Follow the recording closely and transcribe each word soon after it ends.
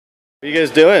What are you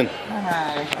guys doing?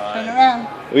 Hi. Turn around.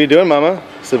 What are you doing, Mama?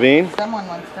 Sabine? Someone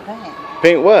wants to paint.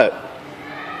 Paint what? I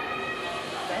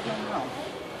don't know.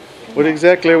 What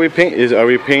exactly are we painting? Are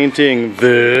we painting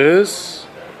this?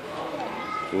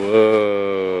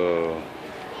 Whoa.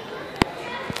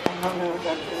 I don't know if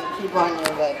that's going to keep on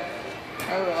your leg.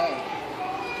 Alright.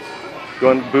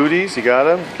 Going booties? You got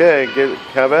them? Okay,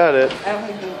 have at it. I don't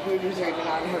think those booties are even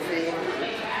on her feet.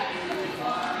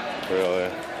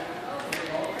 Really?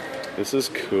 This is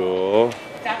cool.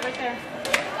 Stop right there.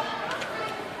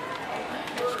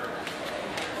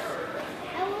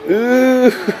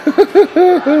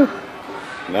 Ooh.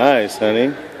 Nice,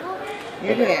 honey.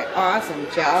 You're doing an awesome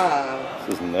job.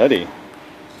 This is nutty.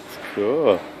 It's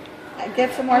cool.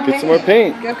 Get some more paint. Get some more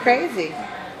paint. Go crazy.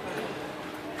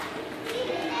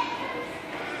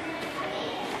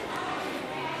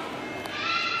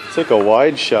 Take a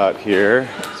wide shot here.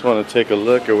 Just want to take a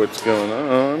look at what's going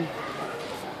on.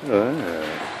 Look at that.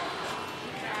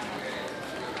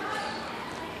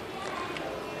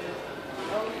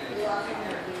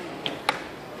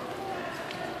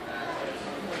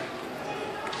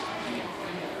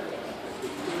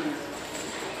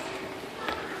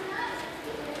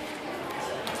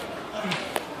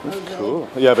 That's cool.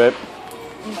 Yeah, babe.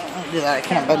 Do that. I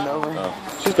can't bend over. Oh,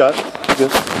 she's got it. She's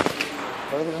good.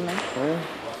 Both of them in?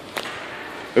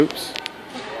 Yeah. Oops.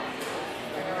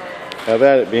 Have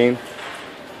at it, Bean.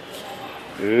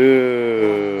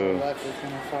 Ooh. Left is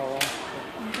going to fall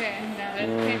off. Okay, now there's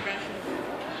paintbrushes.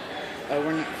 Oh,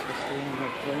 we're not supposed to even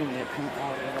get clean it. Paint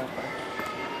all of it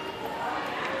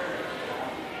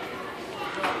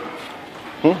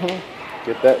up.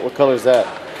 Get that. What color is that?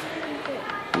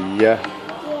 Yeah.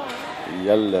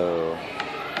 Yellow.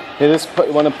 Hey, this.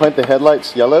 You want to paint the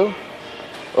headlights yellow?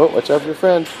 Oh, watch out for your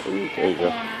friend. Ooh, there you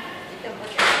go.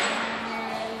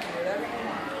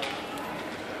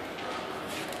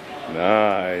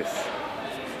 Nice.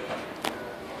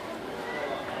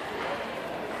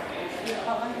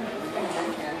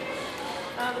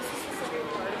 This is the second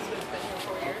part, so it's been here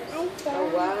 4 years. Oh,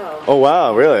 wow. Oh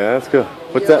wow, really? That's cool.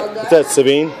 What's that? What's that,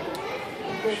 Sabine?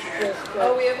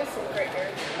 Oh, we have a sink right here.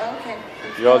 Okay.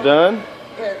 You all done?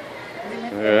 Good.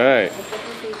 All right.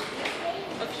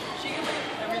 She can put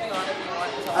everything on if you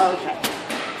want. Okay.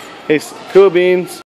 Hey, cool beans.